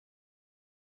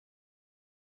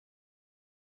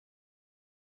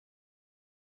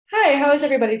Hi, how is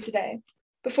everybody today?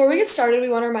 Before we get started, we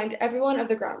want to remind everyone of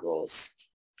the ground rules.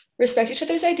 Respect each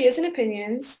other's ideas and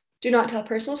opinions. Do not tell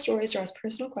personal stories or ask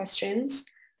personal questions.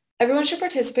 Everyone should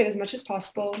participate as much as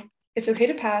possible. It's okay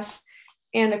to pass.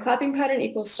 And the clapping pattern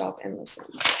equals stop and listen.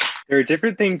 There are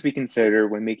different things we consider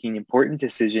when making important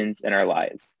decisions in our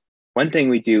lives. One thing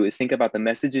we do is think about the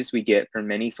messages we get from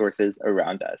many sources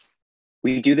around us.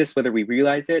 We do this whether we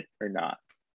realize it or not.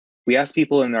 We ask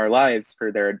people in our lives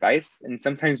for their advice, and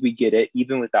sometimes we get it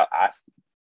even without asking.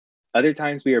 Other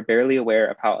times we are barely aware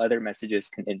of how other messages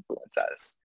can influence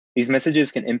us. These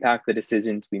messages can impact the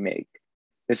decisions we make.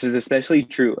 This is especially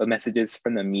true of messages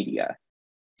from the media.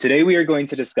 Today we are going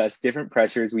to discuss different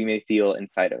pressures we may feel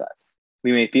inside of us.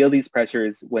 We may feel these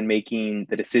pressures when making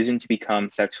the decision to become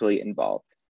sexually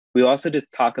involved. We'll also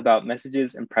just talk about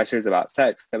messages and pressures about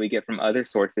sex that we get from other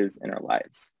sources in our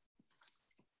lives.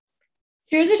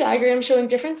 Here's a diagram showing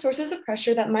different sources of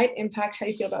pressure that might impact how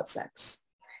you feel about sex.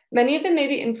 Many of us may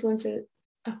be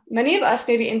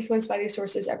influenced by these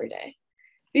sources every day.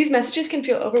 These messages can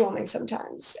feel overwhelming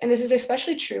sometimes, and this is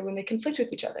especially true when they conflict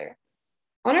with each other.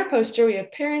 On our poster, we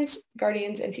have parents,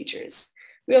 guardians, and teachers.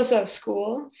 We also have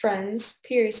school, friends,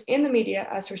 peers, and the media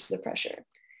as sources of pressure.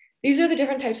 These are the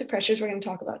different types of pressures we're going to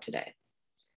talk about today.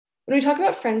 When we talk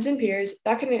about friends and peers,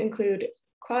 that can include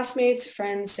classmates,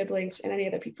 friends, siblings, and any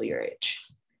other people your age.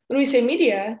 When we say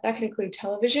media, that can include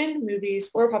television, movies,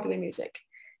 or popular music.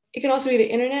 It can also be the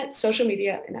internet, social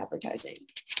media, and advertising.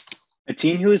 A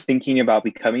teen who is thinking about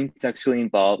becoming sexually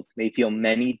involved may feel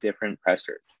many different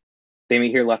pressures. They may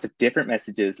hear lots of different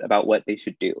messages about what they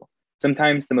should do.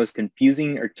 Sometimes the most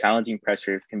confusing or challenging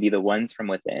pressures can be the ones from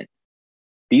within.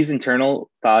 These internal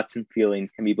thoughts and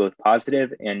feelings can be both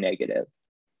positive and negative.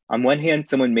 On one hand,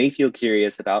 someone may feel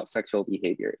curious about sexual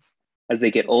behaviors. As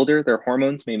they get older, their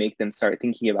hormones may make them start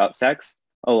thinking about sex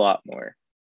a lot more.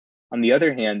 On the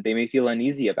other hand, they may feel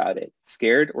uneasy about it,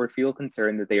 scared, or feel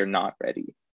concerned that they are not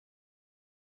ready.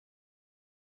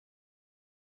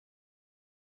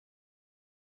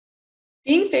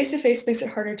 Being face-to-face makes it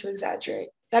harder to exaggerate.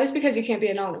 That is because you can't be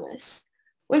anonymous.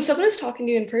 When someone is talking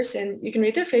to you in person, you can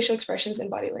read their facial expressions and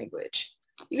body language.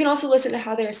 You can also listen to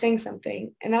how they are saying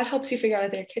something, and that helps you figure out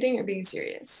if they're kidding or being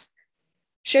serious.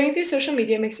 Sharing through social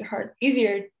media makes it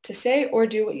easier to say or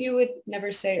do what you would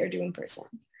never say or do in person.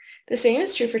 The same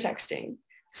is true for texting.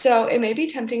 So it may be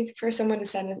tempting for someone to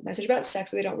send a message about sex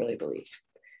that they don't really believe.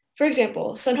 For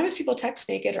example, sometimes people text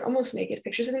naked or almost naked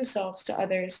pictures of themselves to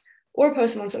others or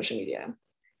post them on social media.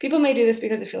 People may do this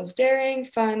because it feels daring,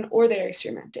 fun, or they're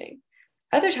experimenting.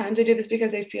 Other times they do this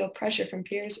because they feel pressure from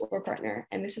peers or partner,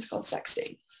 and this is called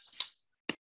sexting.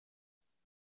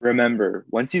 Remember,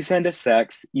 once you send a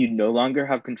sex, you no longer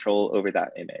have control over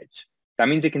that image. That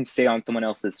means it can stay on someone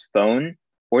else's phone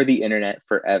or the internet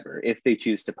forever if they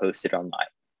choose to post it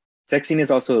online. Sexting is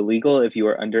also illegal if you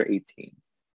are under 18.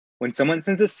 When someone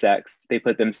sends a sext, they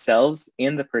put themselves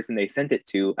and the person they sent it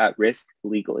to at risk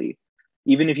legally.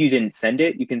 Even if you didn't send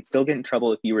it, you can still get in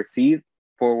trouble if you receive,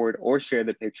 forward, or share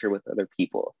the picture with other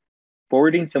people.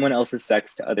 Forwarding someone else's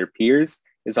sex to other peers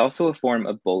is also a form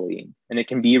of bullying, and it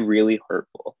can be really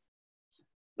hurtful.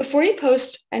 Before you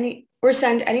post any or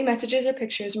send any messages or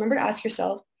pictures, remember to ask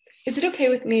yourself, is it okay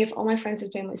with me if all my friends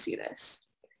and family see this?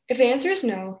 If the answer is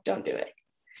no, don't do it.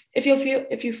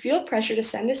 If you feel pressure to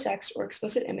send a sex or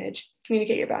explicit image,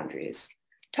 communicate your boundaries.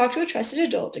 Talk to a trusted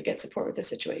adult to get support with the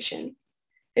situation.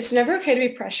 It's never okay to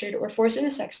be pressured or forced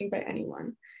into sexting by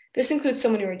anyone. This includes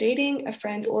someone you are dating, a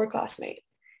friend, or a classmate.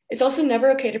 It's also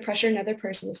never okay to pressure another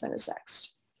person to send a sext.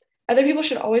 Other people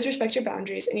should always respect your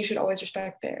boundaries, and you should always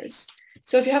respect theirs.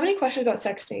 So if you have any questions about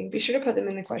sexting, be sure to put them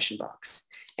in the question box.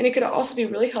 And it could also be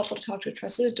really helpful to talk to a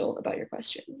trusted adult about your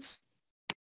questions.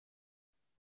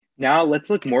 Now let's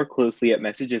look more closely at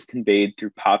messages conveyed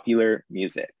through popular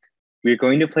music. We are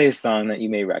going to play a song that you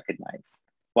may recognize.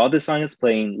 While the song is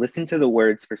playing, listen to the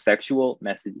words for sexual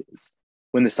messages.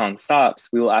 When the song stops,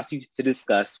 we will ask you to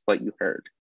discuss what you heard.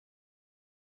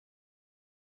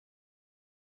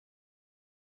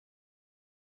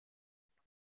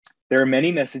 There are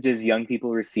many messages young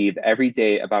people receive every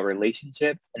day about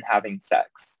relationships and having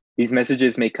sex. These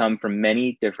messages may come from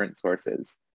many different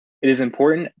sources. It is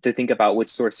important to think about which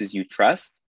sources you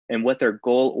trust and what their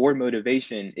goal or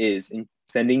motivation is in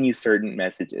sending you certain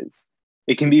messages.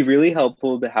 It can be really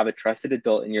helpful to have a trusted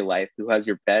adult in your life who has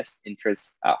your best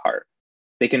interests at heart.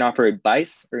 They can offer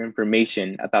advice or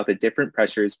information about the different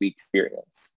pressures we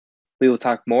experience. We will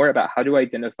talk more about how to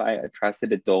identify a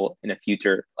trusted adult in a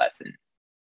future lesson.